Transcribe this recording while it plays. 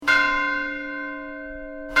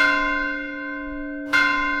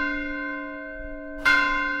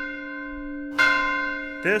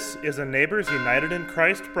This is a Neighbors United in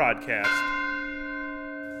Christ broadcast.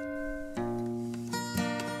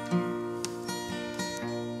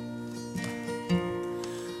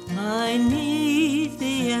 I need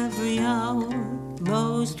thee every hour,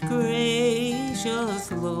 most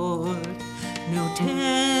gracious Lord. No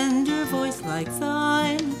tender voice like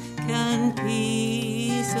thine can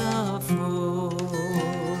peace afford.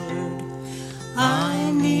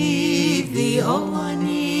 I need thee, oh, I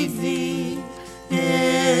need thee,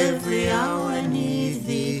 every hour I need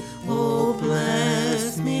thee. Oh,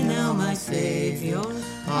 bless me now, my Savior,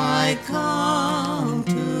 I come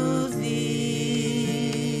to thee.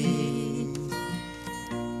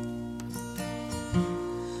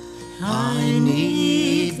 I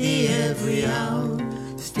need thee every hour,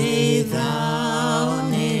 stay thou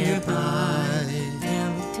nearby.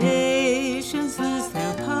 Temptations lose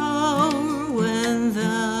their power when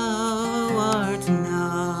thou art nigh.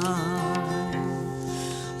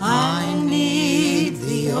 I need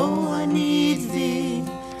thee, oh, I need thee,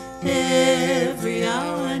 every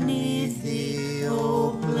hour I need thee.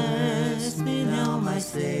 Oh, bless me now, my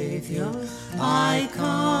Savior, I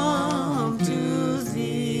come to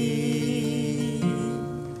thee.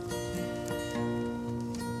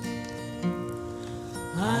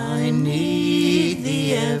 I need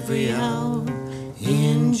thee every hour,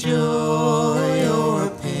 in joy or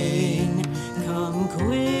pain. Come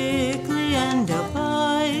quickly and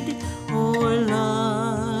abide, or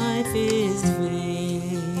life is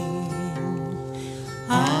vain.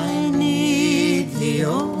 I need thee,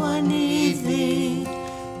 oh, I need thee,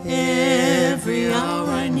 every hour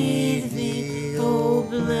I need thee. Oh,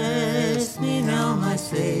 bless me now, my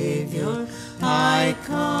Savior, I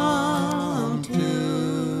come to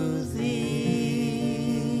thee.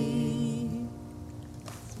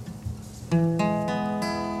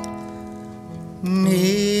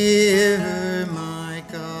 Nearer, my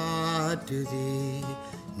God, to thee,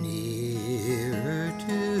 nearer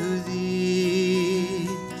to thee,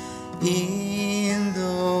 e'en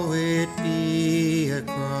though it be a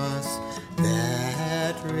cross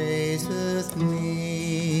that raiseth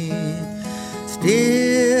me,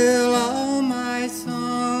 still all my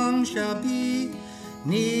song shall be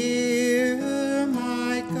nearer,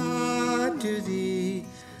 my God, to thee,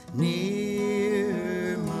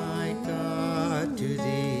 nearer, my God, to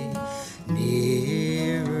thee,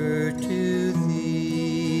 nearer to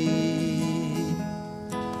thee.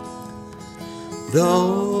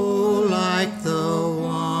 Though like the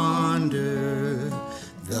wanderer,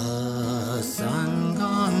 the sun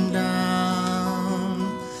gone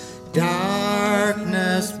down,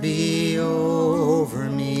 darkness be over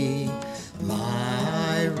me,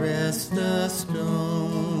 my rest a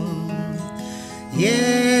stone,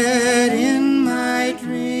 yet in my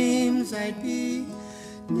dreams I'd be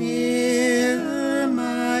nearer,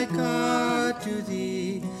 my God, to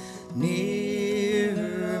thee,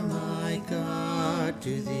 nearer, my God,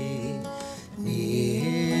 to thee,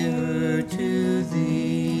 nearer to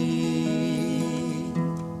thee.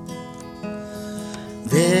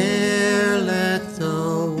 There let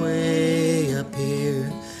the way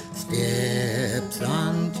appear, steps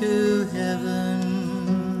unto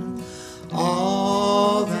heaven,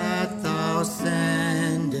 all that thou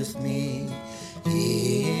sendest me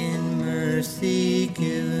in mercy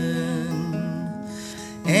given,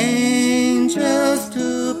 angels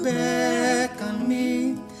to beckon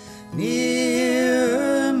me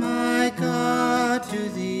nearer, my God, to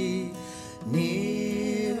thee,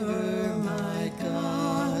 nearer, my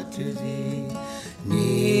God, to thee,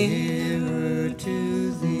 nearer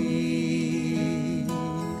to thee.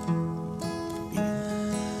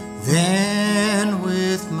 Then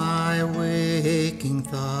with my waking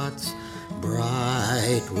thoughts,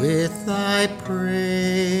 bright with thy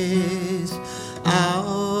praise,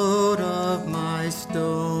 out of my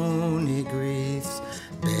stony griefs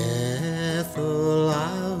Bethel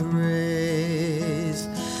I'll raise,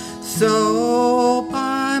 so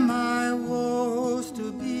by my woes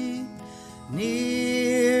to be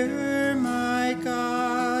nearer, my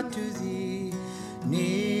God, to thee,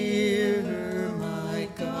 nearer, my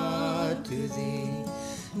God, to thee,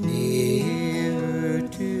 nearer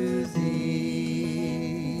to thee.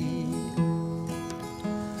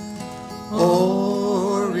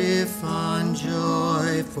 Or if on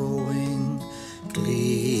joyful wing,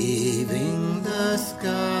 cleaving the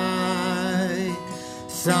sky,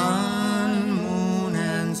 sun, moon,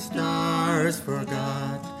 and stars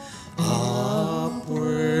forgot,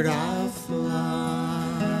 upward I'll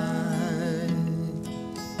fly.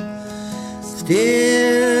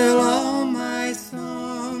 Still all my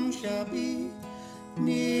song shall be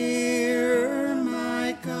nearer,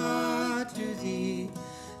 my God, to thee,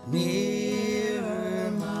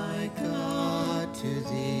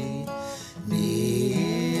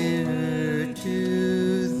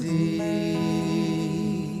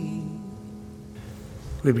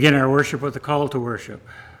 We begin our worship with a call to worship.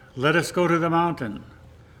 Let us go to the mountain.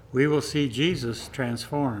 We will see Jesus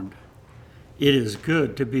transformed. It is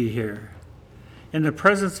good to be here. In the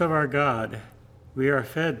presence of our God, we are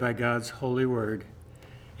fed by God's holy word,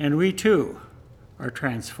 and we too are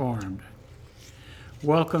transformed.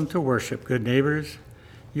 Welcome to worship, good neighbors.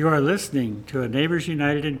 You are listening to a Neighbors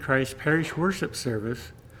United in Christ parish worship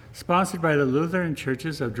service sponsored by the Lutheran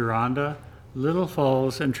churches of Deronda, Little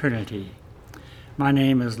Falls, and Trinity. My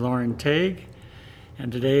name is Lauren Tague,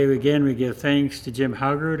 and today again we give thanks to Jim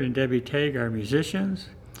Haugrud and Debbie Tague, our musicians,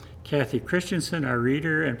 Kathy Christensen, our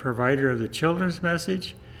reader and provider of the children's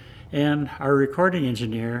message, and our recording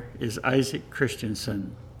engineer is Isaac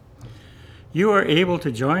Christensen. You are able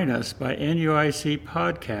to join us by NUIC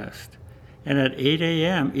podcast and at 8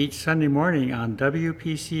 a.m. each Sunday morning on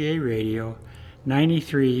WPCA Radio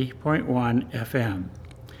 93.1 FM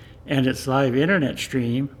and its live internet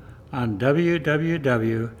stream on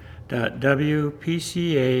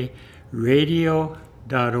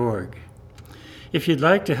www.wpcaradio.org. If you'd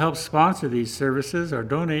like to help sponsor these services or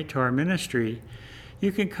donate to our ministry,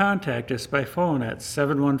 you can contact us by phone at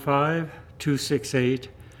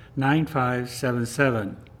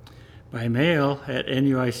 715-268-9577, by mail at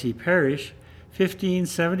NUIC Parish,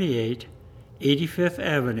 1578 85th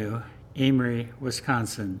Avenue, Amory,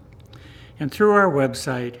 Wisconsin, and through our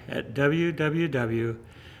website at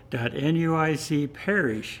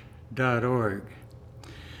www.nuicparish.org.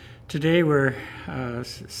 Today we're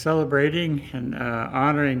celebrating and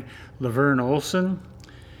honoring Laverne Olson,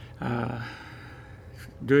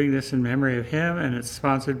 doing this in memory of him, and it's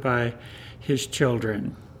sponsored by his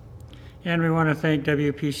children. And we want to thank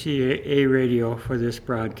WPCA Radio for this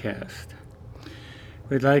broadcast.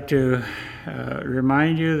 We'd like to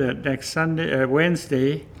remind you that next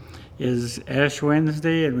Wednesday is Ash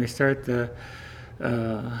Wednesday, and we start the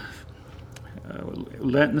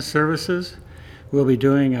Lenten services. We'll be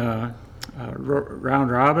doing a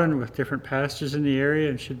round robin with different pastors in the area,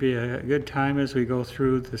 and should be a good time as we go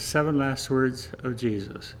through the 7 last words of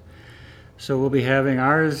Jesus. So we'll be having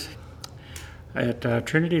ours at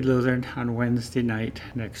Trinity Lutheran on Wednesday night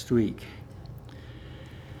next week.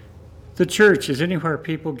 The church is anywhere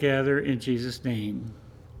people gather in Jesus' name.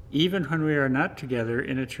 Even when we are not together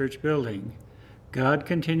in a church building, God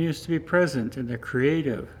continues to be present in the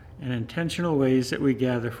creative and intentional ways that we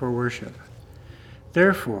gather for worship.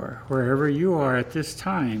 Therefore, wherever you are at this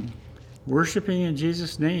time, worshiping in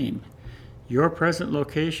Jesus' name, your present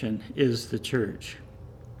location is the church.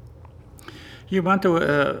 You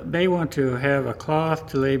may want to have a cloth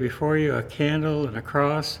to lay before you, a candle and a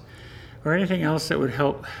cross, or anything else that would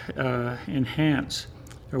help enhance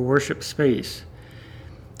a worship space.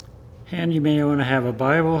 And you may want to have a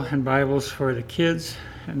Bible and Bibles for the kids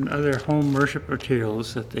and other home worship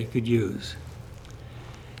materials that they could use.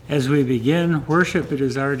 As we begin worship, it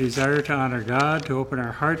is our desire to honor God, to open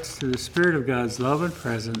our hearts to the Spirit of God's love and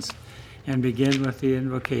presence, and begin with the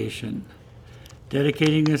invocation.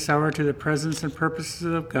 Dedicating this hour to the presence and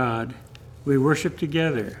purposes of God, we worship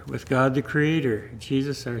together with God the Creator,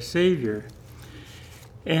 Jesus our Savior,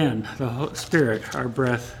 and the Holy Spirit, our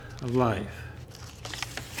breath of life.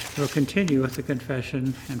 We'll continue with the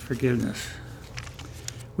confession and forgiveness.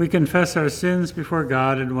 We confess our sins before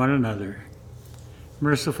God and one another.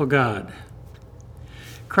 Merciful God,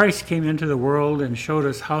 Christ came into the world and showed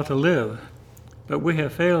us how to live, but we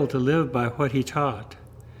have failed to live by what he taught.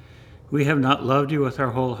 We have not loved you with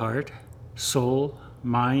our whole heart, soul,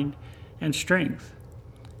 mind, and strength.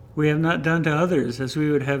 We have not done to others as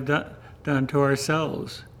we would have done to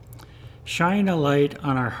ourselves. Shine a light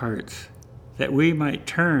on our hearts, that we might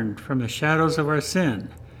turn from the shadows of our sin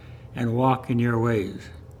and walk in your ways.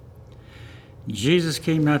 Jesus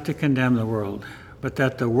came not to condemn the world, but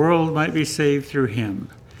that the world might be saved through him.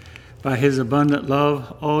 By his abundant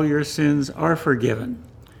love, all your sins are forgiven,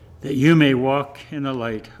 that you may walk in the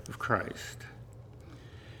light of Christ.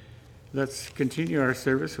 Let's continue our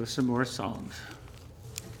service with some more songs.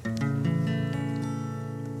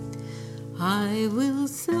 I will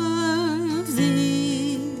serve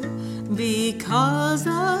thee because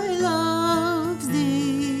I love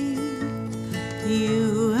thee.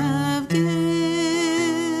 You have given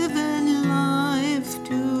life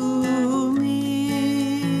to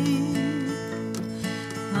me.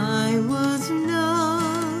 I was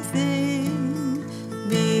nothing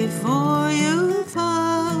before you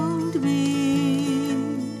found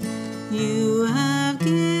me. You have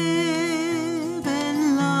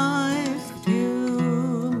given life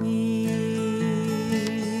to me.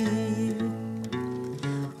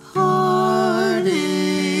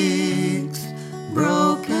 Heartaches, broken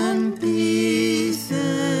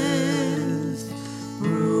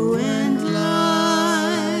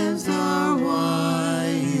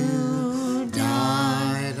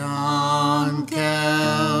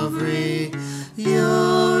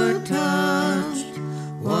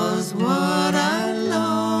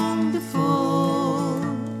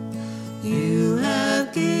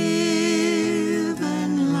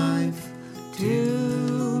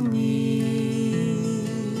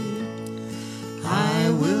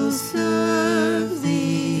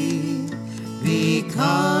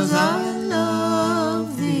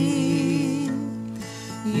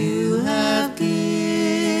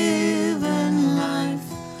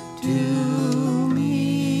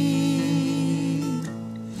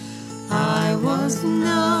was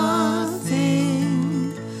nothing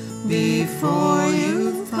before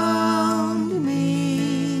you found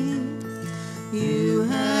me. You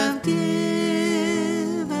have given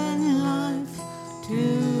life to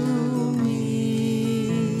me.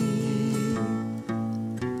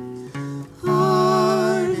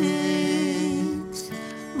 Heartaches,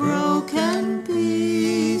 broken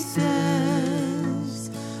pieces,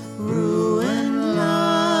 ruined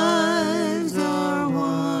lives are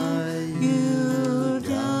why you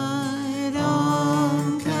died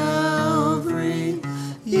on Calvary.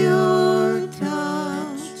 Your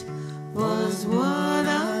touch was what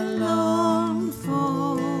I longed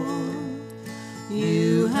for.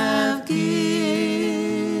 You have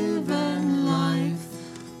given life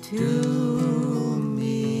to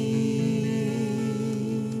me.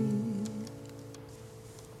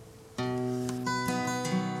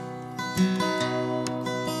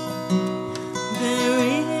 There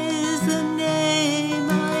is a name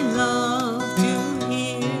I love to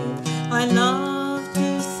hear. I love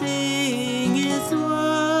to sing its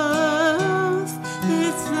worth.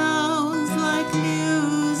 It sounds like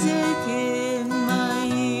music in my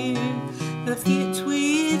ear. The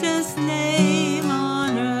sweetest name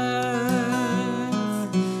on earth.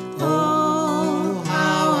 Oh,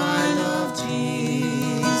 how I love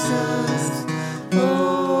Jesus.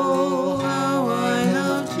 Oh, how I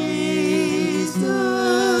love Jesus.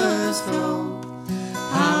 Oh,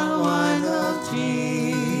 how I love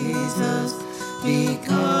Jesus,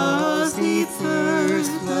 because he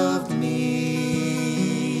first loved me.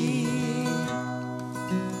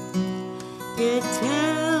 It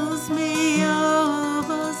tells me of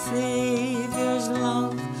a Savior's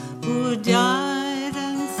love who died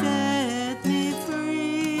and set me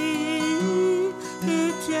free.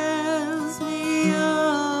 It tells me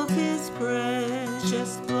of his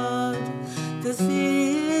precious blood, the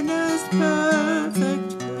sinner's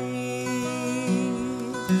perfect plea.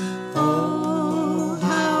 Oh,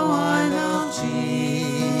 how I love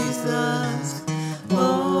Jesus.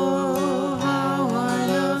 Oh, how I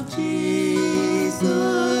love Jesus.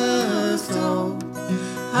 Oh,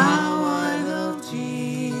 how I love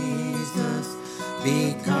Jesus,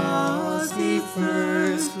 because he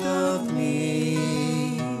first loved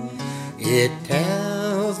me. It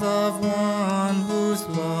tells of one whose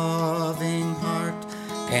loving heart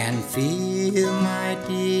can feel my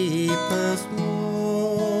deepest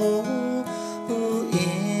woe, who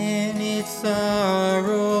in its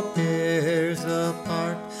sorrow bears a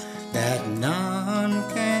part that none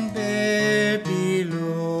can bear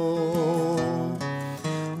below.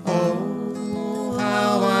 Oh,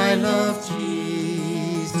 how I love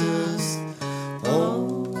Jesus.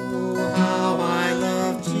 Oh, how I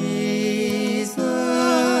love Jesus.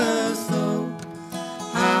 Oh,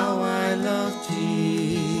 how I love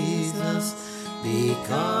Jesus,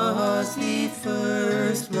 because he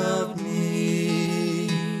first loved me.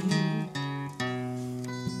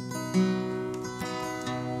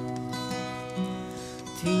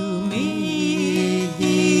 To me,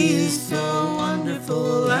 he is so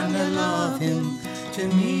wonderful, and I love him. To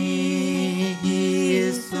me, he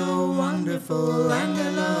is so wonderful, and I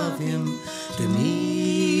love him. To me,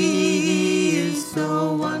 he is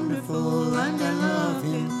so wonderful, and I love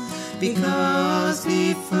him, because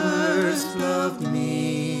he first loved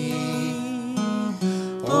me.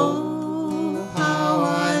 Oh, how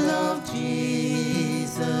I love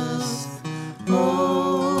Jesus.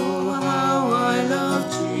 Oh, how I love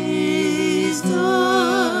Jesus.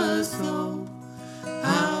 Oh,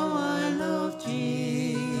 how I love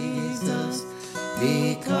Jesus,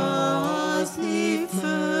 because he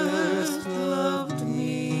first loved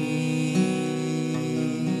me.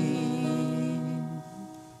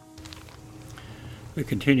 We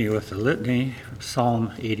continue with the litany from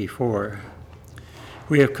Psalm 84.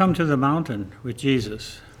 We have come to the mountain with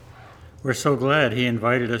Jesus. We're so glad he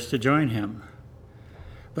invited us to join him.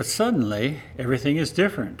 But suddenly, everything is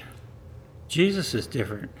different. Jesus is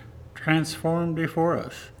different, transformed before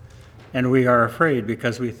us, and we are afraid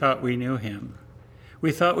because we thought we knew him.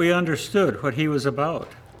 We thought we understood what he was about,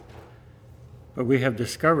 but we have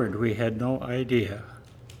discovered we had no idea.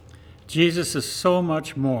 Jesus is so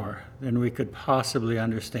much more than we could possibly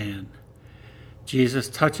understand. Jesus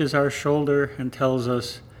touches our shoulder and tells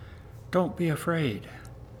us, "Don't be afraid,"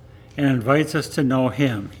 and invites us to know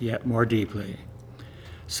him yet more deeply.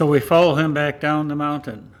 So we follow him back down the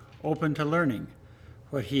mountain, open to learning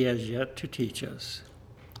what he has yet to teach us.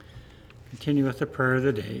 Continue with the prayer of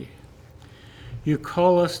the day. You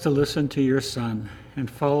call us to listen to your Son and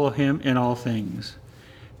follow him in all things.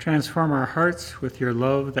 Transform our hearts with your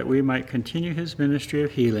love that we might continue his ministry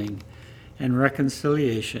of healing and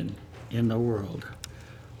reconciliation in the world.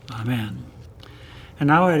 Amen. And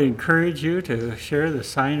now I'd encourage you to share the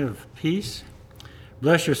sign of peace.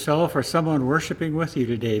 Bless yourself or someone worshiping with you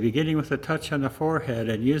today, beginning with a touch on the forehead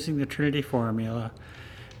and using the Trinity formula.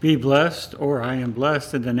 Be blessed, or I am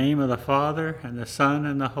blessed, in the name of the Father, and the Son,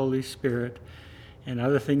 and the Holy Spirit, and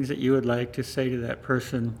other things that you would like to say to that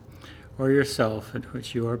person or yourself in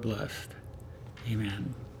which you are blessed.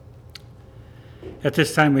 Amen. At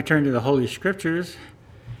this time, we turn to the Holy Scriptures,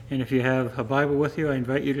 and if you have a Bible with you, I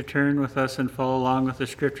invite you to turn with us and follow along with the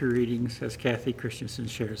Scripture readings as Kathy Christensen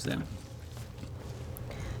shares them.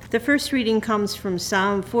 The first reading comes from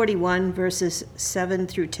Psalm 41, verses 7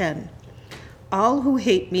 through 10. All who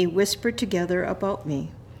hate me whisper together about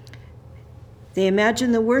me. They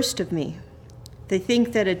imagine the worst of me. They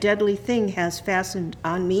think that a deadly thing has fastened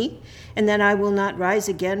on me, and that I will not rise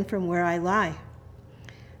again from where I lie.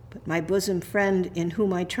 But my bosom friend, in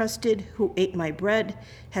whom I trusted, who ate my bread,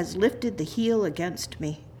 has lifted the heel against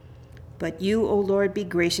me. But you, O Lord, be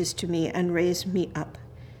gracious to me and raise me up,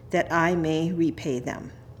 that I may repay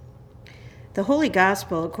them. The Holy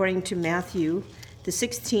Gospel, according to Matthew, the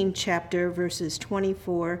 16th chapter, verses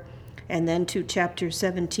 24, and then to chapter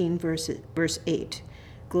 17, verse 8.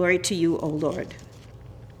 Glory to you, O Lord.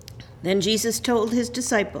 Then Jesus told his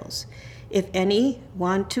disciples, if any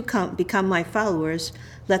want to become my followers,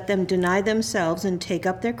 let them deny themselves and take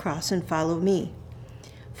up their cross and follow me.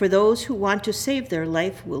 For those who want to save their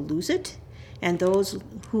life will lose it, and those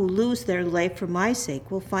who lose their life for my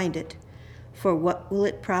sake will find it. For what will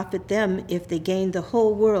it profit them if they gain the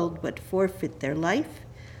whole world but forfeit their life?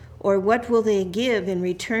 Or what will they give in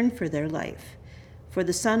return for their life? For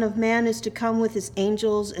the Son of Man is to come with his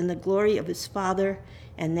angels in the glory of his Father,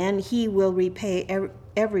 and then he will repay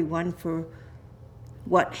everyone for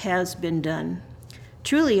what has been done.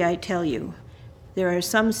 Truly, I tell you, there are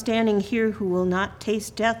some standing here who will not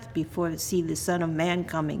taste death before they see the Son of Man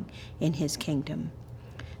coming in his kingdom.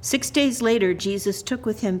 6 days later, Jesus took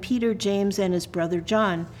with him Peter, James, and his brother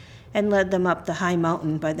John, and led them up the high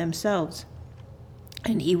mountain by themselves.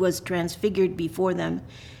 And he was transfigured before them,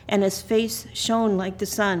 and his face shone like the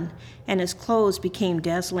sun, and his clothes became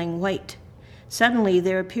dazzling white. Suddenly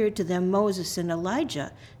there appeared to them Moses and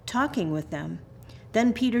Elijah, talking with them.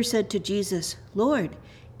 Then Peter said to Jesus, Lord,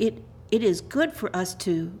 it is good for us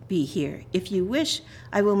to be here. If you wish,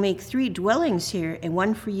 I will make 3 dwellings here, and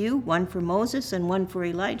one for you, one for Moses, and one for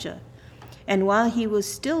Elijah. And while he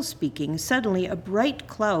was still speaking, suddenly a bright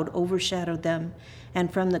cloud overshadowed them,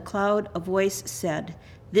 and from the cloud a voice said,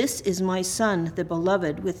 This is my Son, the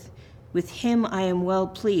beloved. With him I am well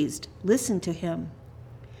pleased. Listen to him.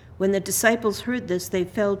 When the disciples heard this, they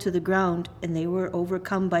fell to the ground, and they were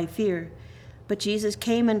overcome by fear. But Jesus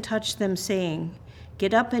came and touched them, saying,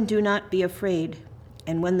 Get up and do not be afraid.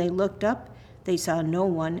 And when they looked up, they saw no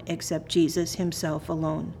one except Jesus himself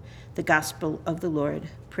alone. The Gospel of the Lord.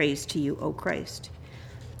 Praise to you, O Christ.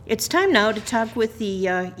 It's time now to talk with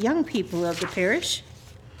the young people of the parish.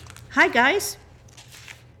 Hi, guys.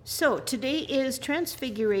 So today is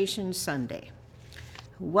Transfiguration Sunday.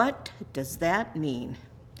 What does that mean?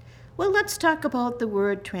 Well, let's talk about the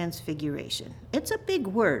word transfiguration. It's a big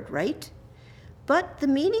word, right? But the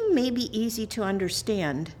meaning may be easy to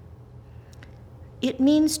understand. It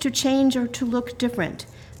means to change or to look different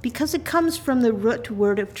because it comes from the root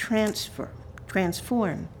word of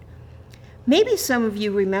transform. Maybe some of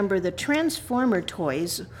you remember the Transformer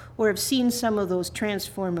toys or have seen some of those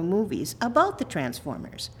Transformer movies about the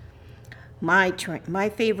Transformers. My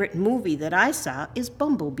favorite movie that I saw is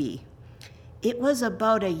Bumblebee. It was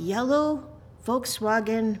about a yellow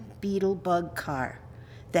Volkswagen Beetle bug car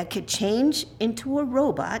that could change into a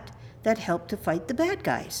robot that helped to fight the bad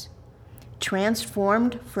guys.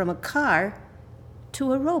 Transformed from a car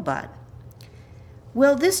to a robot.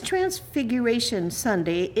 Well, this Transfiguration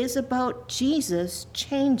Sunday is about Jesus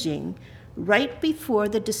changing right before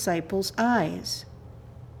the disciples' eyes.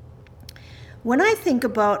 When I think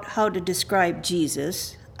about how to describe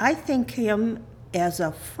Jesus, I think him as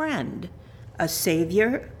a friend, a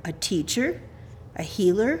savior, a teacher, a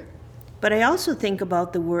healer, but I also think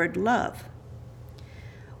about the word love.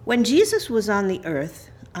 When Jesus was on the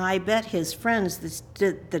earth, I bet his friends,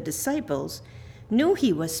 the disciples, knew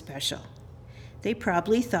he was special. They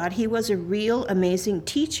probably thought he was a real amazing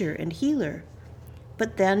teacher and healer.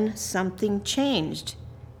 But then something changed.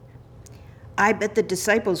 I bet the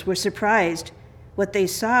disciples were surprised what they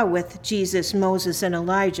saw with Jesus, Moses, and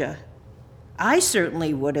Elijah. I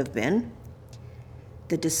certainly would have been.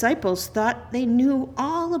 The disciples thought they knew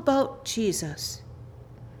all about Jesus.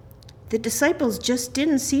 The disciples just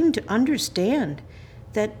didn't seem to understand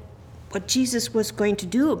that what Jesus was going to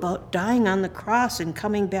do about dying on the cross and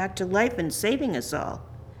coming back to life and saving us all.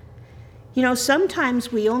 You know,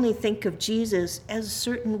 sometimes we only think of Jesus as a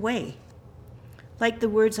certain way, like the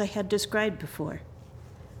words I had described before.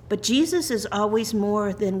 But Jesus is always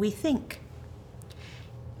more than we think.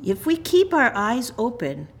 If we keep our eyes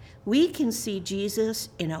open, we can see Jesus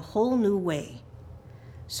in a whole new way.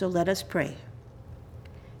 So let us pray.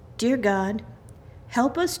 Dear God,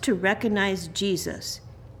 help us to recognize Jesus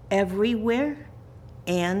everywhere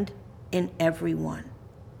and in everyone.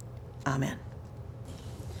 Amen.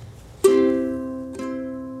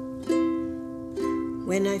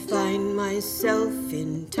 When I find myself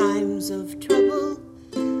in times of trouble,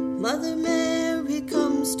 Mother Mary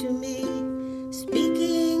comes to me,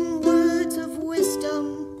 speaking words of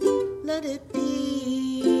wisdom, let it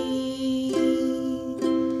be.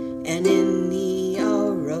 And in the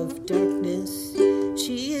hour of darkness,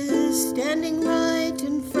 she is standing right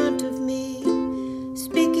in front of me,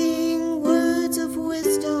 speaking words of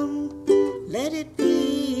wisdom, let it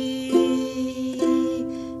be,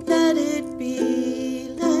 let it be,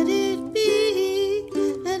 let it be,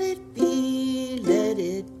 let it be, let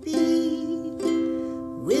it be.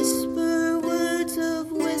 Whisper words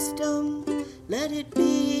of wisdom, let it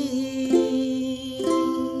be.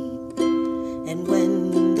 And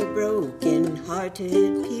when the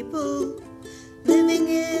broken-hearted people living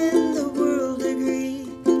in the world agree,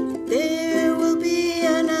 there will be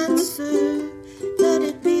an answer, let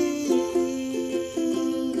it be.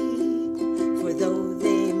 For though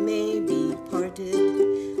they may be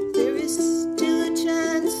parted, there is still a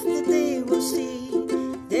chance that they will see.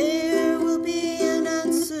 There will be an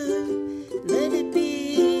answer, let it be,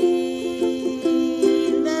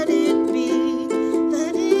 let it be,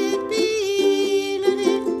 let it be, let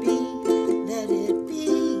it be, let it be.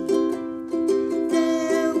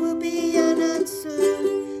 There will be an answer,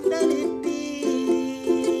 let it be,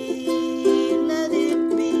 let it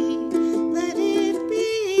be, let it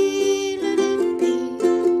be, let it be,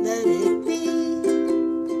 let it be.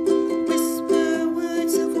 Whisper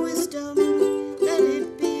words of wisdom, let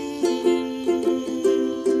it be.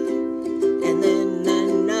 And then the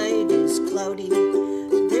night is cloudy,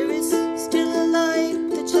 there is still a light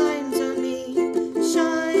that shines on me,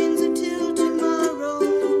 shines until tomorrow,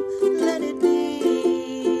 let it be.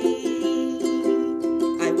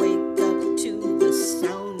 I wake up to the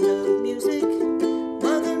sound of music,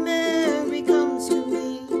 Mother Mary comes to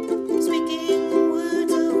me, speaking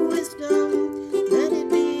words of wisdom, let it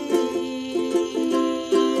be,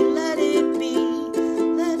 let it be,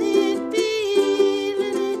 let it be,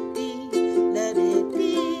 let it be, let it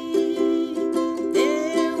be.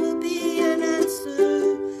 There will be an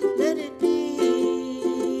answer, let it be,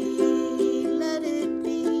 let it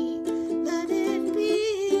be, let it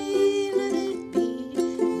be, let it be,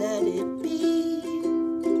 let it be.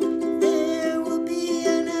 There will be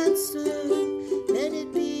an answer, let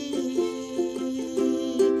it be,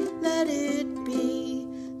 let it be,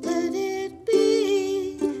 let it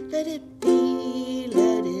be, let it be,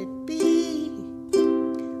 let it be.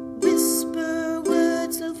 Whisper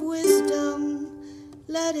words of wisdom,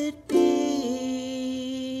 let it be.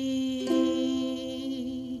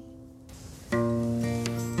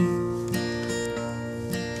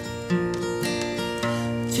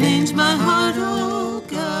 Change my heart, oh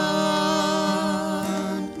God,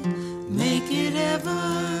 make it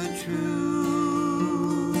ever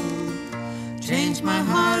true. Change my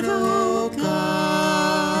heart, oh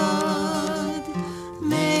God,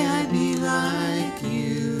 may I be like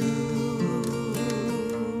you.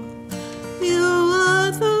 You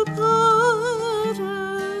are the potter,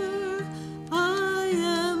 I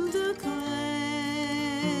am the clay.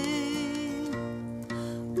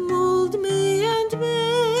 Mold me and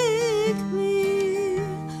make me,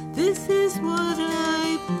 this is what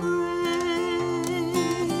I pray.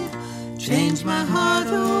 Change my heart,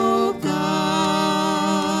 oh God,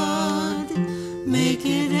 make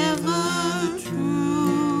it ever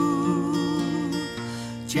true.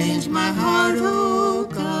 Change my heart, oh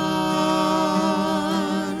God,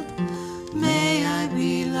 may I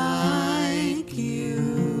be like you.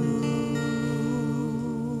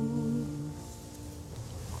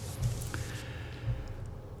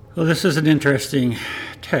 Well, this is an interesting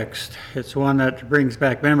text. It's one that brings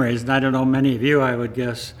back memories, and I don't know, many of you, I would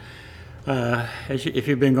guess, if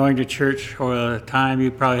you've been going to church for a time,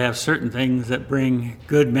 you probably have certain things that bring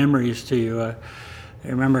good memories to you. I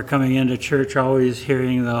remember coming into church always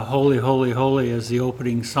hearing the Holy, Holy, Holy as the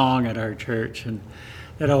opening song at our church, and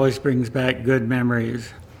that always brings back good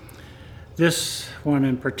memories. This one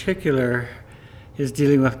in particular is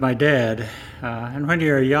dealing with my dad. And when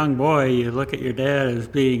you're a young boy, you look at your dad as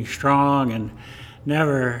being strong and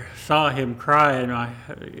never saw him cry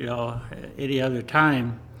any other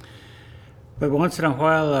time. But once in a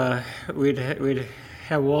while, we'd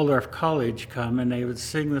have Waldorf College come, and they would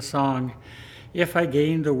sing the song, "If I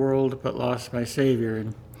Gained the World But Lost My Savior."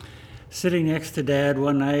 And sitting next to Dad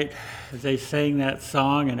one night, they sang that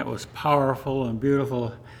song, and it was powerful and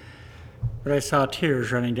beautiful. But I saw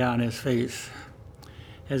tears running down his face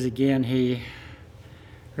as again he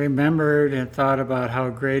remembered and thought about how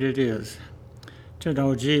great it is to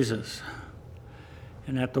know Jesus,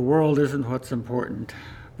 and that the world isn't what's important,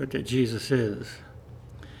 but that Jesus is.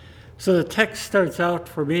 So the text starts out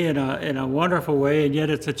for me in a wonderful way, and yet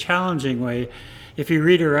it's a challenging way. If you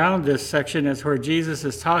read around this section, it's where Jesus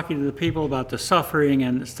is talking to the people about the suffering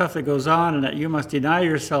and stuff that goes on, and that you must deny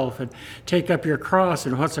yourself and take up your cross.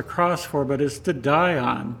 And what's a cross for? But it's to die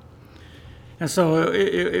on. And so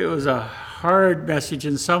it was a hard message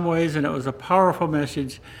in some ways, and it was a powerful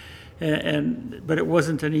message, but it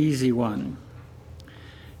wasn't an easy one.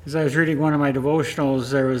 As I was reading one of my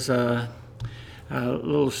devotionals, there was a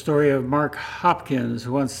little story of Mark Hopkins,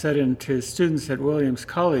 who once said to students at Williams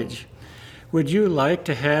College, "Would you like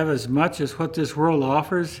to have as much as what this world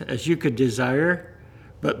offers as you could desire,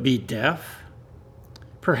 but be deaf?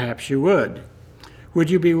 Perhaps you would. Would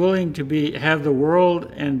you be willing to have the world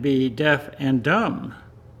and be deaf and dumb?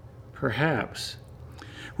 Perhaps.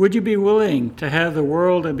 Would you be willing to have the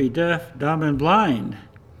world and be deaf, dumb, and blind?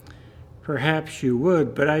 Perhaps you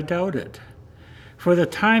would, but I doubt it. For the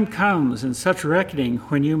time comes in such reckoning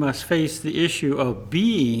when you must face the issue of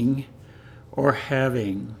being or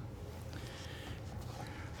having."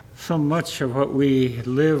 So much of what we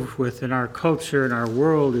live with in our culture and our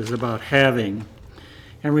world is about having.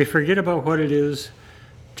 And we forget about what it is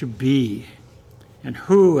to be and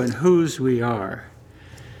who and whose we are.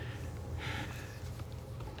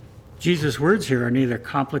 Jesus' words here are neither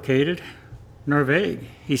complicated nor vague.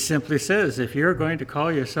 He simply says, if you're going to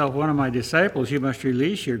call yourself one of my disciples, you must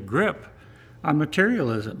release your grip on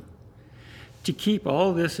materialism. To keep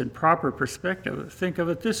all this in proper perspective, think of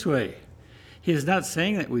it this way. He is not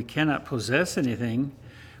saying that we cannot possess anything,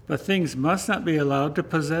 but things must not be allowed to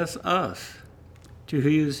possess us. To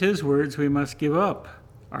use his words, we must give up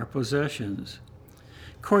our possessions.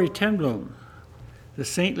 Corrie ten Boom, the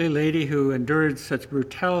saintly lady who endured such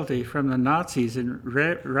brutality from the Nazis in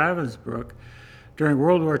Ravensbrück during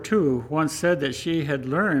World War II, once said that she had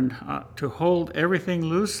learned to hold everything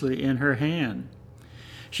loosely in her hand.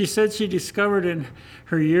 She said she discovered in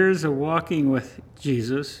her years of walking with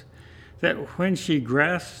Jesus that when she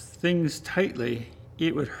grasped things tightly,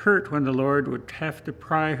 it would hurt when the Lord would have to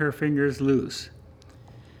pry her fingers loose.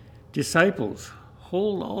 Disciples,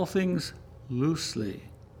 hold all things loosely.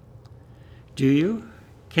 Do you?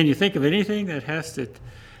 Can you think of anything that has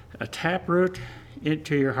a taproot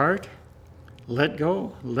into your heart? Let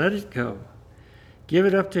go, let it go. Give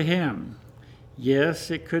it up to him.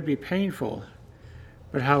 Yes, it could be painful,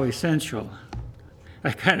 but how essential.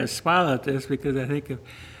 I kind of smile at this because I think of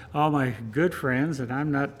all my good friends, and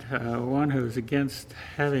I'm not one who's against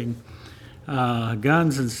having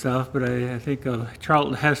guns and stuff, but I think of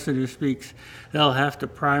Charlton Heston, who speaks, "They'll have to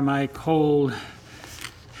pry my cold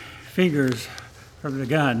fingers from the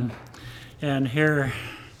gun." And here,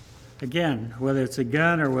 again, whether it's a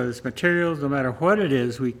gun or whether it's materials, no matter what it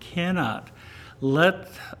is, we cannot let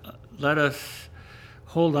us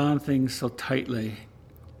hold on things so tightly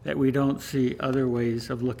that we don't see other ways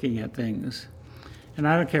of looking at things. And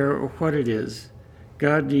I don't care what it is,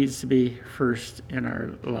 God needs to be first in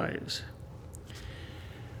our lives.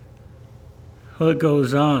 Well, it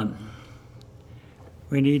goes on.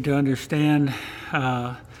 We need to understand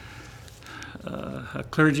a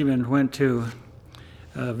clergyman went to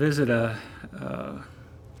visit a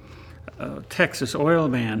Texas oil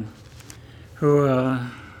man who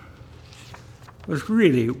was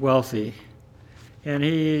really wealthy, and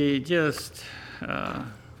he just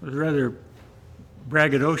was rather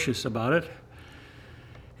braggadocious about it.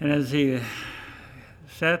 And as he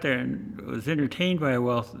sat there and was entertained by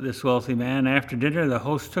this wealthy man, after dinner the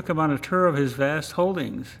host took him on a tour of his vast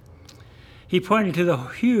holdings. He pointed to the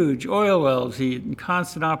huge oil wells in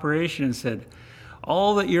constant operation and said,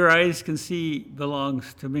 "All that your eyes can see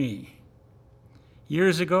belongs to me.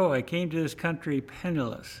 Years ago I came to this country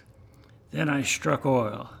penniless. Then I struck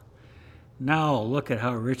oil. Now look at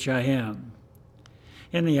how rich I am."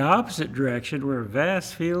 In the opposite direction were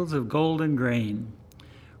vast fields of golden grain.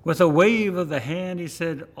 With a wave of the hand, he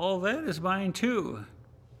said, "All that is mine too."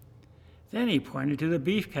 Then he pointed to the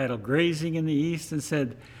beef cattle grazing in the east and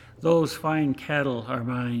said, "Those fine cattle are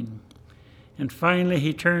mine." And finally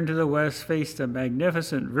he turned to the west, faced a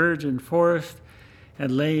magnificent virgin forest,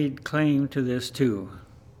 and laid claim to this too.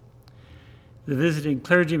 The visiting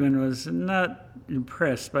clergyman was not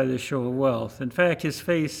impressed by this show of wealth. In fact, his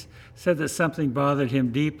face said that something bothered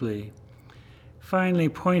him deeply. Finally,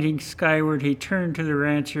 pointing skyward, he turned to the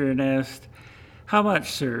rancher and asked, "How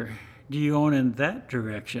much, sir, do you own in that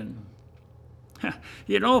direction?"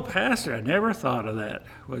 "You know, Pastor, I never thought of that,"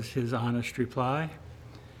 was his honest reply.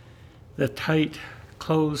 The tight,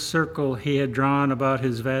 closed circle he had drawn about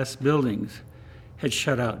his vast buildings had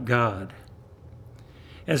shut out God.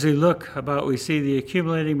 As we look about, we see the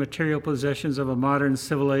accumulating material possessions of a modern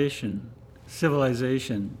civilization.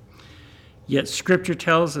 Yet Scripture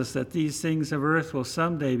tells us that these things of earth will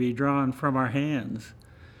someday be drawn from our hands.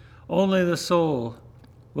 Only the soul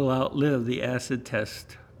will outlive the acid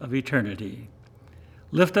test of eternity.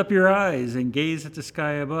 Lift up your eyes and gaze at the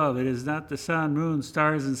sky above. It is not the sun, moon,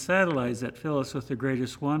 stars, and satellites that fill us with the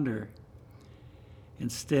greatest wonder.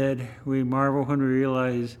 Instead, we marvel when we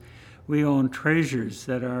realize we own treasures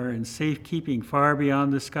that are in safekeeping far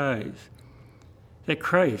beyond the skies, that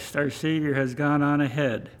Christ, our Savior, has gone on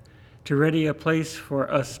ahead to ready a place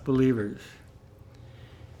for us believers.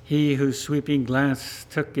 He whose sweeping glance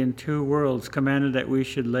took in two worlds commanded that we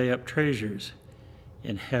should lay up treasures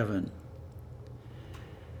in heaven.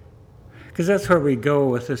 Because that's where we go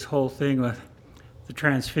with this whole thing with the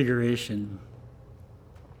transfiguration.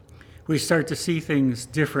 We start to see things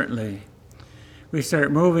differently. We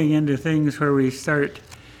start moving into things where we start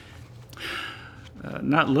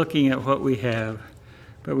not looking at what we have,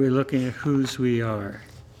 but we're looking at whose we are.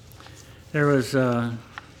 There was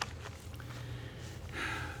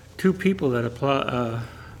two people that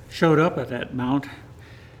showed up at that mount,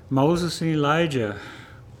 Moses and Elijah.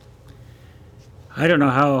 I don't know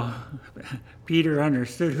how Peter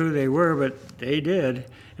understood who they were, but they did,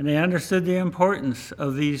 and they understood the importance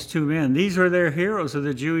of these two men. These were their heroes of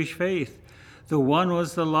the Jewish faith. The one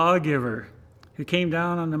was the lawgiver who came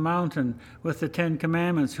down on the mountain with the 10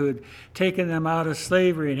 Commandments, who had taken them out of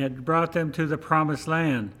slavery and had brought them to the promised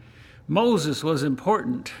land. Moses was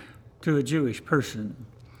important to a Jewish person.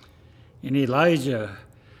 And Elijah,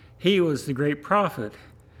 he was the great prophet,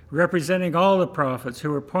 representing all the prophets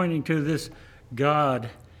who were pointing to this God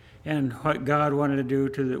and what God wanted to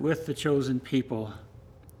do with the chosen people.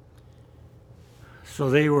 So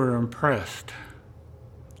they were impressed.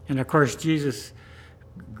 And of course, Jesus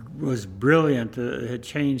was brilliant, had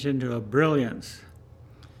changed into a brilliance.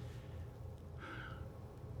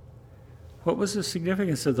 What was the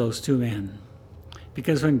significance of those two men?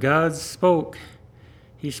 Because when God spoke,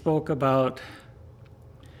 he spoke about,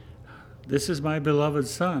 "This is my beloved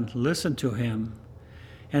Son, listen to him."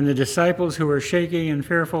 And the disciples who were shaking and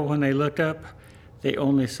fearful when they looked up, they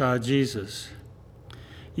only saw Jesus.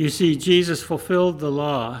 You see, Jesus fulfilled the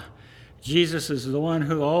law. Jesus is the one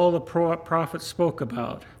who all the prophets spoke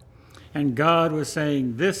about. And God was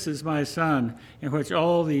saying, "This is my Son, in which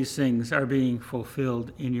all these things are being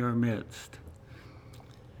fulfilled in your midst."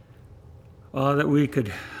 Oh, that we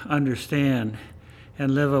could understand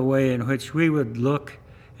and live a way in which we would look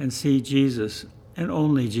and see Jesus and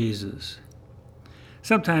only Jesus.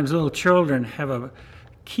 Sometimes little children have a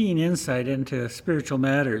keen insight into spiritual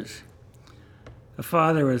matters. The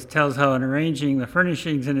father tells how in arranging the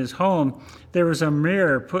furnishings in his home, there was a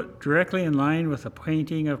mirror put directly in line with a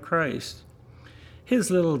painting of Christ. His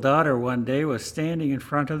little daughter one day was standing in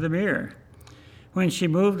front of the mirror. When she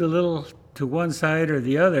moved a little to one side or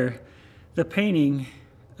the other, the painting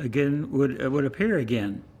again would appear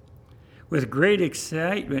again. With great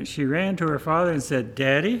excitement, she ran to her father and said,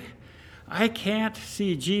 "Daddy, I can't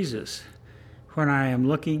see Jesus when I am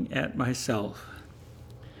looking at myself."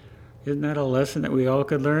 Isn't that a lesson that we all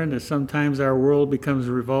could learn? That sometimes our world becomes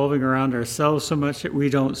revolving around ourselves so much that we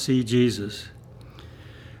don't see Jesus.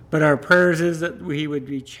 But our prayers is that we would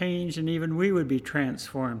be changed and even we would be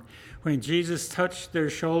transformed. When Jesus touched their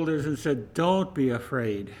shoulders and said, "Don't be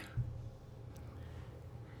afraid."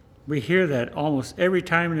 We hear that almost every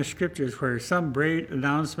time in the scriptures where some great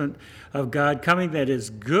announcement of God coming that is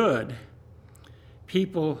good,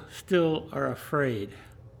 people still are afraid.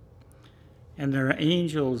 And there are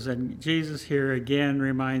angels, and Jesus here again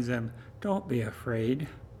reminds them, don't be afraid.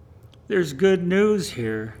 There's good news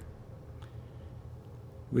here.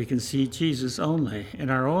 We can see Jesus only in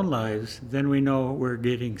our own lives, then we know we're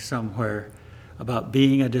getting somewhere about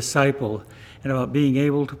being a disciple and about being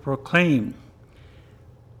able to proclaim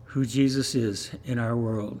who Jesus is in our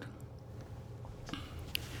world.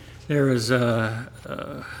 There was,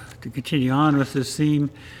 to continue on with this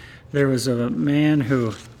theme, there was a man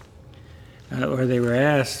who, or they were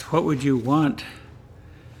asked, what would you want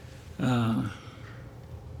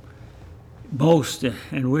most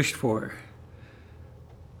and wished for.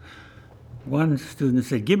 One student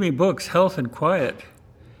said, "Give me books, health, and quiet.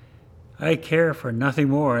 I care for nothing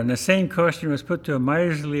more." And the same question was put to a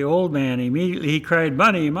miserly old man. Immediately he cried,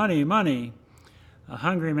 "Money, money, money." A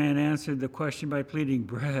hungry man answered the question by pleading,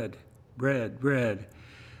 "Bread, bread, bread."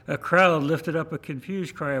 A crowd lifted up a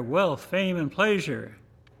confused cry of wealth, fame, and pleasure.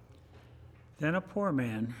 Then a poor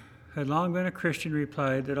man, who had long been a Christian,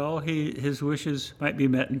 replied that all his wishes might be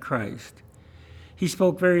met in Christ. He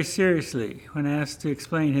spoke very seriously. When asked to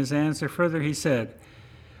explain his answer further, he said,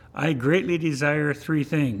 "I greatly desire 3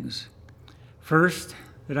 things. First,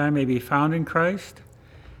 that I may be found in Christ.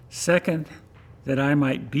 Second, that I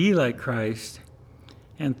might be like Christ.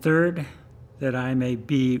 And third, that I may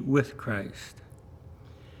be with Christ."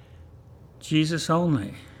 Jesus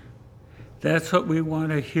only. That's what we want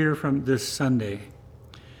to hear from this Sunday.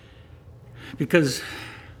 Because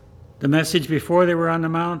the message before they were on the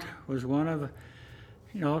mount was one of,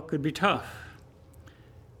 it could be tough.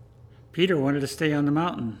 Peter wanted to stay on the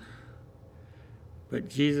mountain. But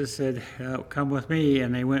Jesus said, "Come with me."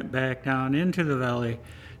 And they went back down into the valley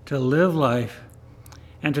to live life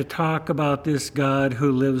and to talk about this God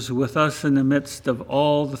who lives with us in the midst of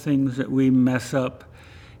all the things that we mess up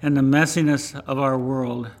and the messiness of our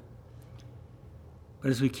world. But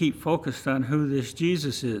as we keep focused on who this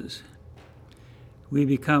Jesus is, we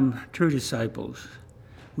become true disciples.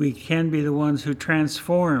 We can be the ones who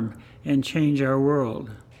transform and change our world.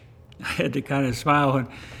 I had to kind of smile when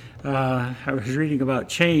I was reading about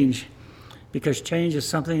change, because change is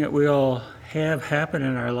something that we all have happen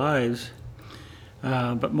in our lives,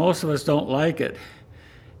 but most of us don't like it.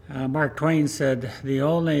 Mark Twain said, "The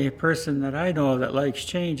only person that I know of that likes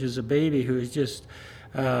change is a baby who has just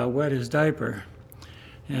wet his diaper."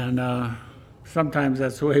 And sometimes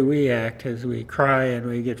that's the way we act, as we cry and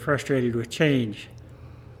we get frustrated with change.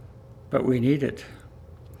 But we need it.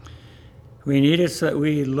 We need it so that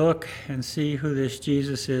we look and see who this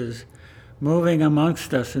Jesus is, moving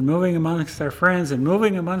amongst us and moving amongst our friends and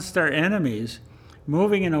moving amongst our enemies,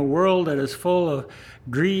 moving in a world that is full of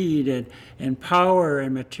greed and power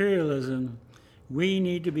and materialism. We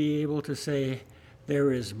need to be able to say,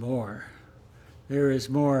 there is more. There is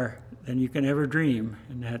more than you can ever dream,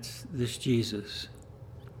 and that's this Jesus.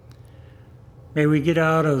 May we get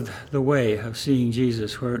out of the way of seeing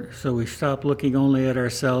Jesus, so we stop looking only at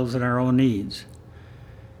ourselves and our own needs,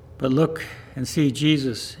 but look and see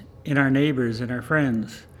Jesus in our neighbors and our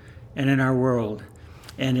friends and in our world.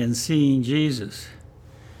 And in seeing Jesus,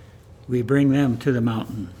 we bring them to the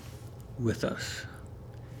mountain with us.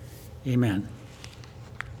 Amen.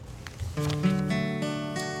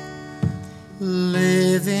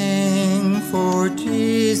 Living for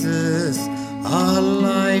Jesus, a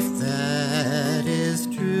life that is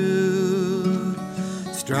true,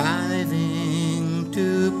 striving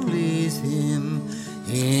to please Him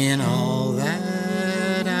in all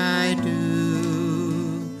that I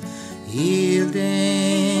do,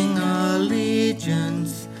 yielding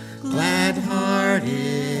allegiance, glad-hearted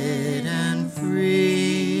and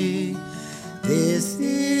free. This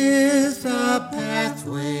is a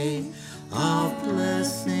pathway of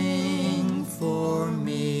blessing for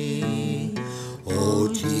me. O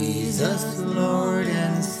Jesus, Lord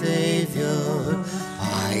and Savior,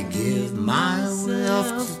 I give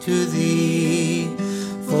myself to Thee,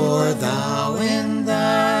 for Thou in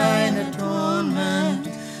Thine atonement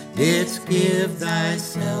didst give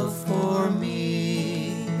Thyself for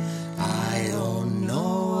me. I own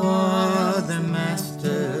no other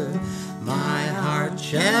master, my heart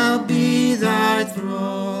shall be Thy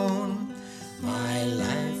throne. My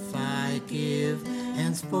life I give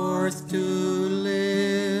henceforth to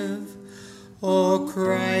live, O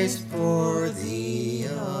Christ, for Thee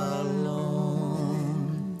alone.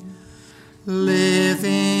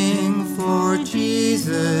 Living for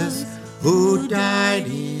Jesus, who died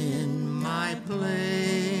in my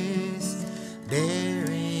place,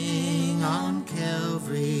 bearing on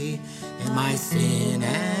Calvary in my sin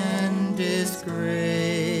and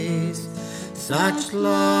disgrace. Such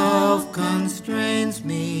love constrains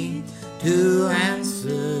me to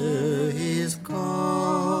answer His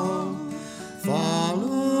call,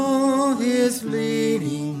 follow His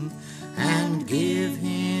leading, and give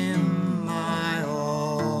Him my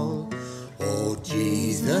all. O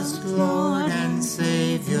Jesus, Lord and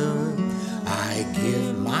Savior, I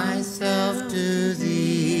give myself to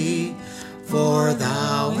Thee, for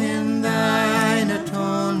Thou in Thine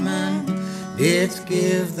atonement didst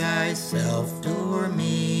give Thyself for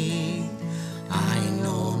me. I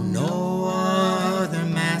know no other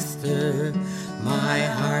master, my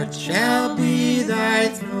heart shall be Thy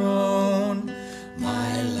throne.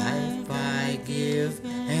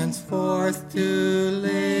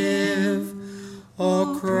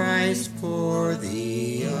 Christ, for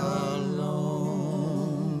thee alone.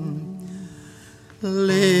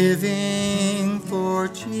 Living for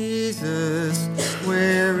Jesus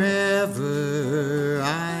wherever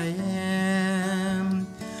I am,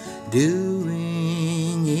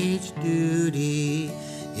 doing each duty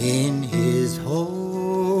in his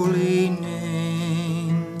holy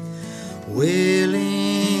name,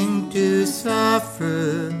 willing to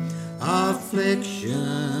suffer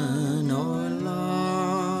affliction or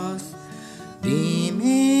loss,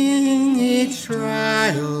 deeming each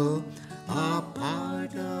trial a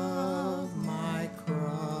part of my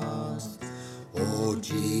cross. O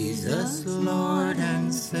Jesus, Lord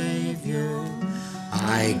and Savior,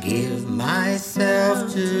 I give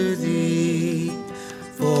myself to thee,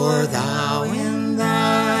 for thou in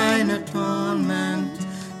thine atonement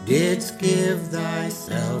didst give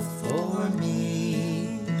thyself for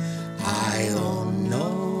me. I own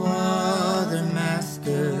no other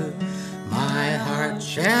master, my heart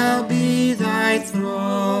shall be thy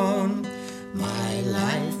throne. My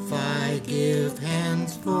life I give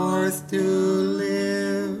henceforth to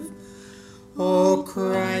live, O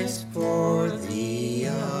Christ, for thee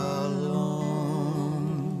alone.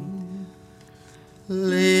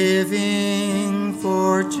 Living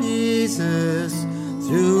for Jesus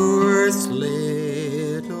through earth's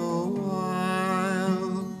little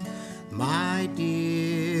while, my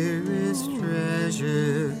dearest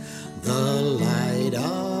treasure, the light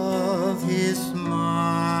of his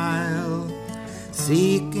smile,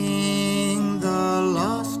 seeking the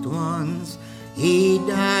lost ones he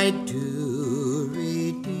died to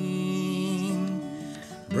redeem,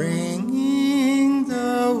 bringing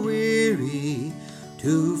the weary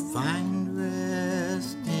to find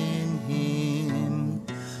rest in him.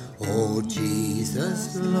 O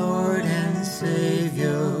Jesus, Lord and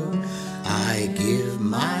Savior, I give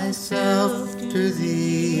myself to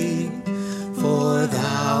thee, for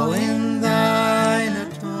thou in thine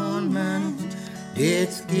atonement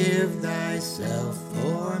didst give thyself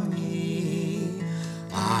for me.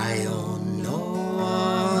 I own no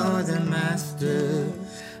other master,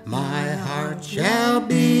 my heart shall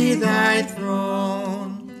be thy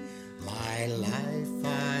throne. My life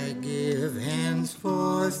I give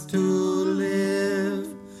henceforth to live,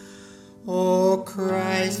 O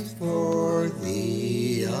Christ, for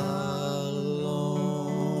thee alone.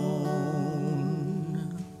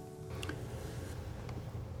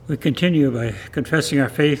 We continue by confessing our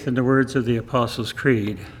faith in the words of the Apostles'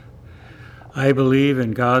 Creed. I believe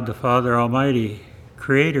in God the Father Almighty,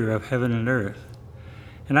 creator of heaven and earth.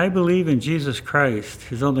 And I believe in Jesus Christ,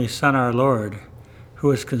 his only Son, our Lord, who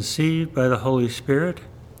was conceived by the Holy Spirit,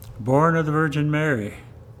 born of the Virgin Mary,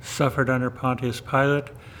 suffered under Pontius Pilate,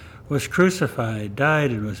 was crucified,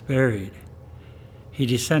 died, and was buried. He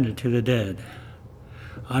descended to the dead.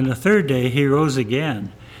 On the third day he rose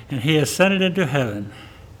again, and he ascended into heaven,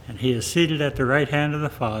 and he is seated at the right hand of the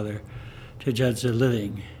Father to judge the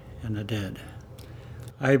living and the dead.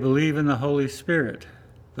 I believe in the Holy Spirit,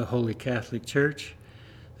 the Holy Catholic Church,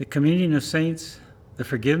 the communion of saints, the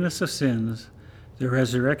forgiveness of sins, the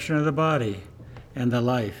resurrection of the body, and the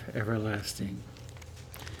life everlasting.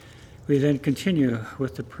 We then continue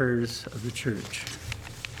with the prayers of the Church.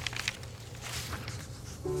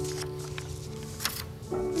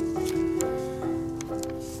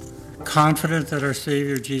 Confident that our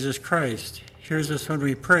Savior Jesus Christ hears us when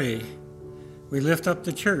we pray, we lift up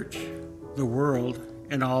the Church, the world,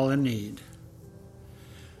 and all in need.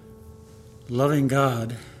 Loving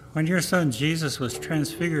God, when your Son Jesus was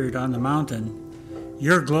transfigured on the mountain,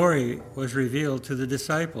 your glory was revealed to the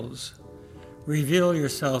disciples. Reveal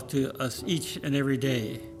yourself to us each and every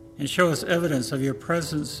day, and show us evidence of your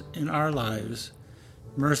presence in our lives.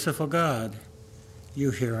 Merciful God,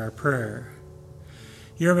 you hear our prayer.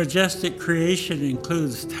 Your majestic creation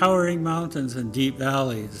includes towering mountains and deep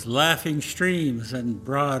valleys, laughing streams and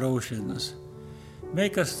broad oceans.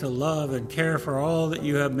 Make us to love and care for all that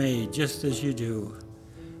you have made, just as you do.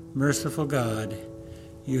 Merciful God,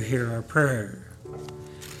 you hear our prayer.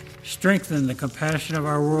 Strengthen the compassion of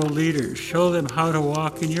our world leaders. Show them how to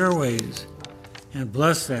walk in your ways, and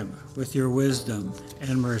bless them with your wisdom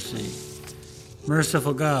and mercy.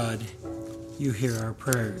 Merciful God, you hear our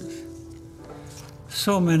prayers.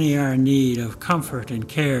 So many are in need of comfort and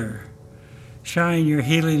care. Shine your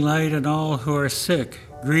healing light on all who are sick,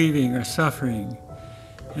 grieving, or suffering.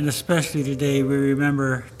 And especially today we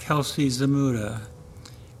remember Kelsey Zamuda,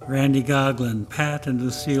 Randy Goglin, Pat and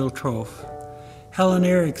Lucille Trofe, Helen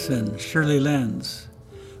Erickson, Shirley Lenz,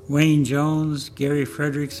 Wayne Jones, Gary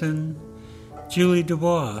Fredrickson, Julie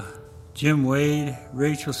Dubois, Jim Wade,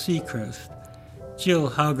 Rachel Seacrest,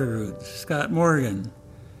 Jill Haugerud, Scott Morgan,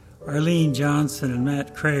 Arlene Johnson and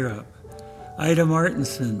Matt Crarup, Ida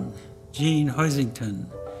Martinson, Jean Hoisington,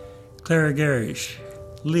 Clara Garish,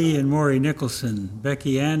 Lee and Maury Nicholson,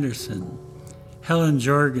 Becky Anderson, Helen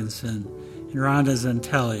Jorgensen, and Rhonda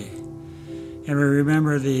Zantelli. And we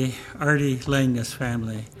remember the Artie Langness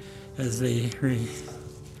family as they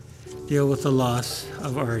deal with the loss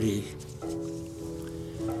of Artie.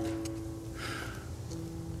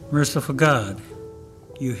 Merciful God,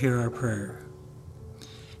 you hear our prayer.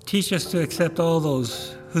 Teach us to accept all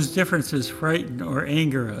those whose differences frighten or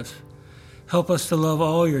anger us. Help us to love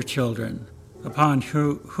all your children, upon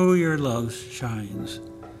who your love shines.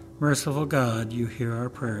 Merciful God, you hear our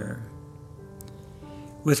prayer.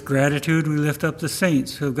 With gratitude, we lift up the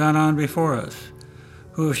saints who have gone on before us,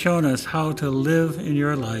 who have shown us how to live in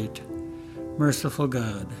your light. Merciful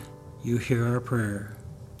God, you hear our prayer.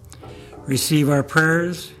 Receive our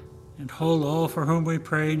prayers and hold all for whom we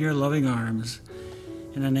pray in your loving arms.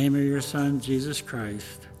 In the name of your Son, Jesus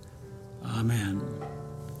Christ. Amen.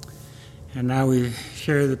 And now we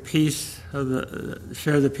share the peace and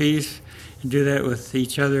do that with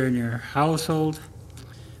each other in your household.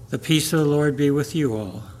 The peace of the Lord be with you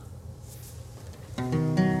all.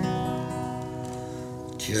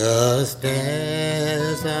 Just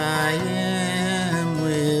as I am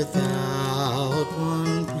without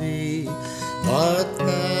one plea, but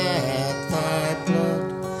that thy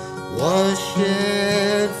blood was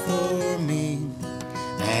shed for me,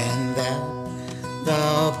 and that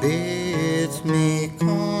thou bidst me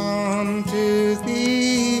come to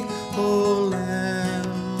thee, O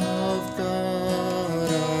Lamb of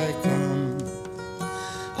God,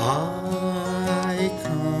 I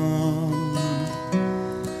come,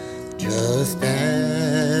 just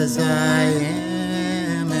as I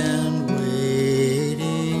am, and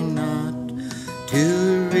waiting not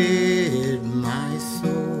to rid my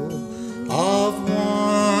soul of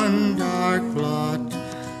one dark blot,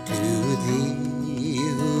 to thee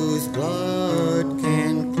whose blood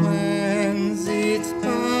can cleanse each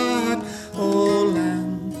spot, O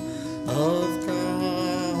Lamb of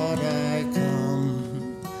God, I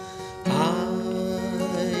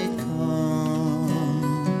come,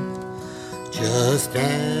 just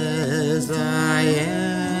as I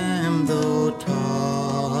am, though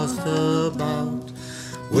tossed about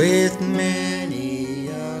with many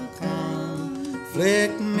a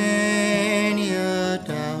conflict, many a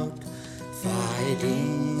doubt,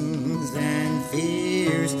 fightings and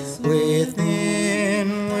fears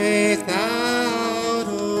within, without,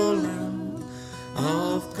 O Lamb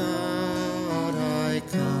of God, I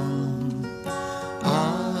come,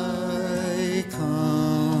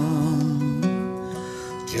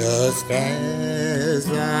 just as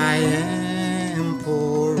I am,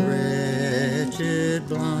 poor, wretched,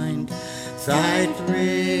 blind, sight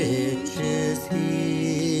rich is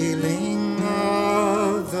healing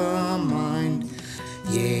of the mind,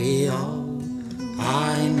 yea, all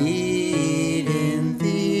I need in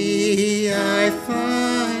thee I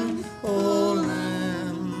find, O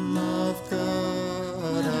Lamb of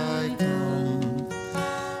God, I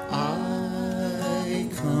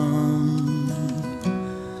come,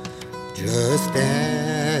 just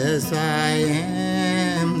as I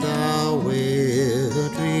am, thou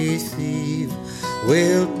wilt receive,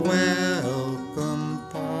 wilt welcome,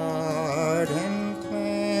 pardon,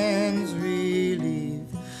 cleanse, relieve,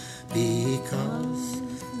 because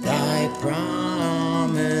thy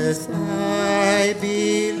promise I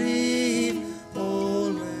believe,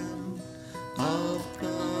 O Lamb of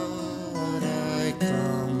God, I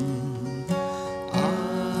come,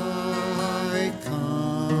 I come.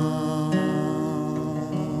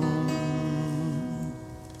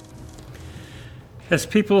 As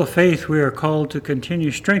people of faith, we are called to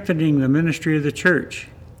continue strengthening the ministry of the church,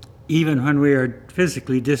 even when we are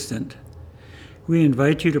physically distant. We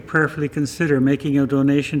invite you to prayerfully consider making a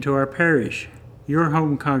donation to our parish, your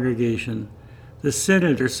home congregation, the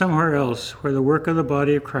synod, or somewhere else where the work of the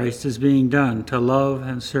body of Christ is being done to love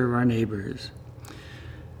and serve our neighbors.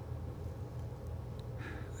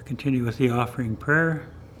 We continue with the offering prayer.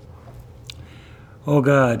 O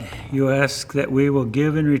God, you ask that we will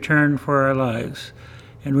give in return for our lives,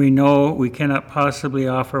 and we know we cannot possibly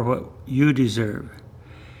offer what you deserve.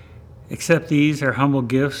 Accept these, our humble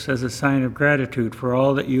gifts, as a sign of gratitude for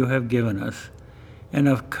all that you have given us, and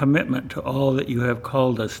of commitment to all that you have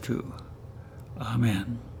called us to.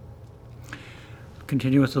 Amen.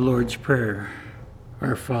 Continue with the Lord's Prayer.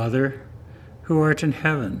 Our Father, who art in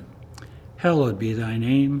heaven, hallowed be thy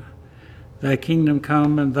name. Thy kingdom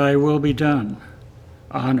come, and thy will be done,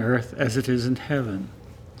 on earth as it is in heaven.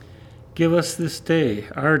 Give us this day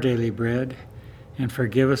our daily bread, and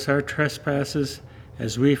forgive us our trespasses,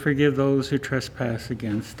 as we forgive those who trespass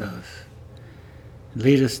against us.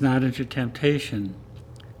 Lead us not into temptation,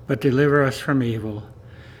 but deliver us from evil.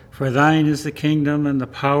 For thine is the kingdom and the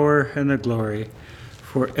power and the glory,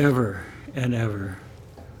 forever and ever.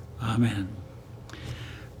 Amen.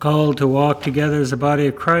 Called to walk together as the body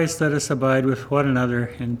of Christ, let us abide with one another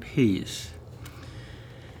in peace.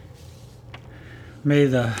 May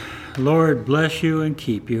the Lord bless you and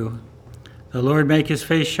keep you. The Lord make his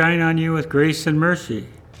face shine on you with grace and mercy.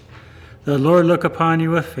 The Lord look upon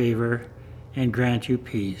you with favor and grant you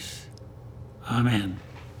peace. Amen.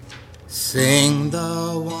 Sing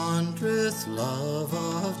the wondrous love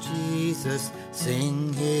of Jesus.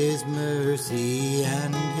 Sing his mercy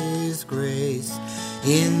and his grace.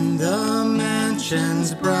 In the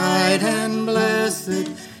mansions bright and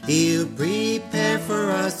blessed, he'll prepare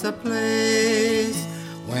for us a place.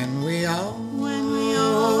 When we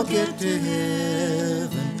all get to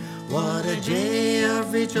heaven, what a day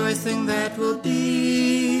of rejoicing that will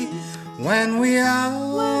be. When we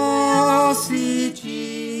all see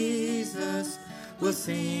Jesus, we'll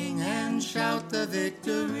sing and shout the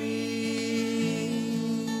victory.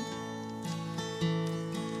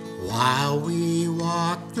 While we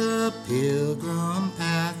walk the pilgrim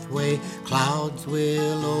pathway, clouds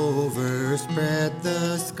will overspread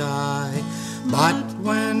the sky. But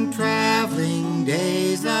when traveling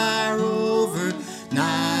days are over,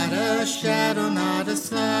 not a shadow, not a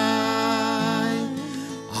sigh.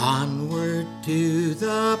 Onward to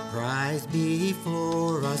the prize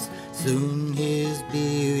before us, soon his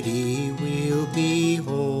beauty we'll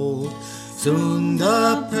behold. Soon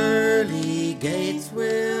the pearly gates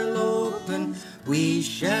will open, we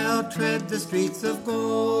shall tread the streets of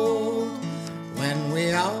gold. When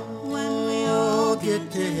we all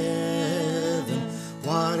get to heaven,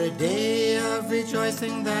 what a day of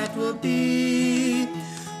rejoicing that will be.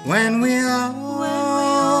 When we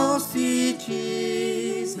all see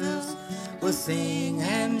Jesus, we'll sing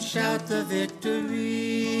and shout the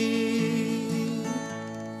victory.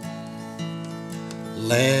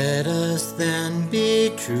 Let us then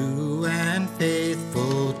be true and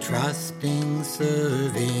faithful, trusting,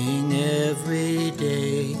 serving every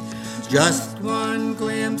day. Just one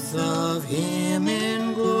glimpse of him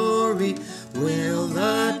in glory will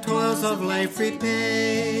the toils of life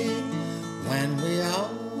repay. When we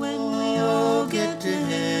all get to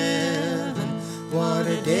heaven, what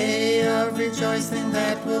a day of rejoicing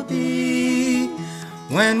that will be.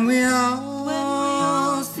 When we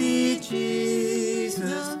all see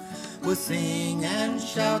Jesus, we'll sing and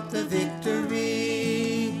shout the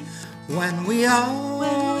victory. When we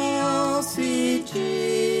all see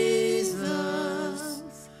Jesus,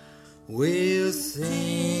 we'll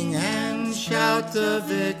sing and shout the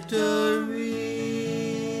victory.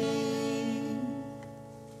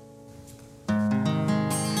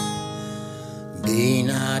 Be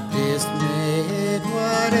not dismayed,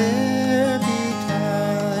 whatever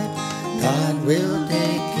betide, God will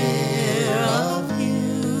take care of you.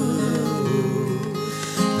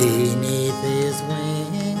 Beneath his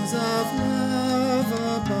wings of love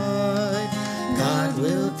abide, God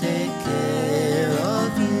will take care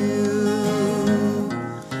of you.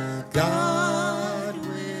 God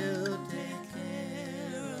will take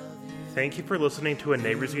care of you. Thank you for listening to a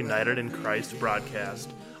Neighbors United in Christ broadcast.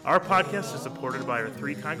 Our podcast is supported by our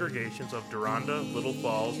three congregations of Deronda, Little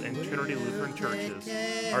Falls, and Trinity Lutheran Churches.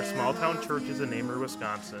 Our small town church is in Amer,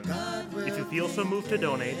 Wisconsin. If you feel so moved to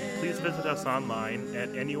donate, please visit us online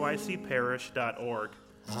at nuicparish.org.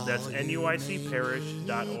 That's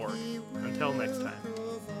nuicparish.org. Until next time.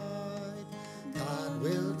 God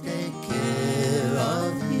will take care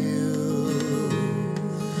of you.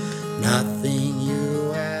 Nothing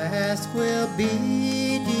you ask will be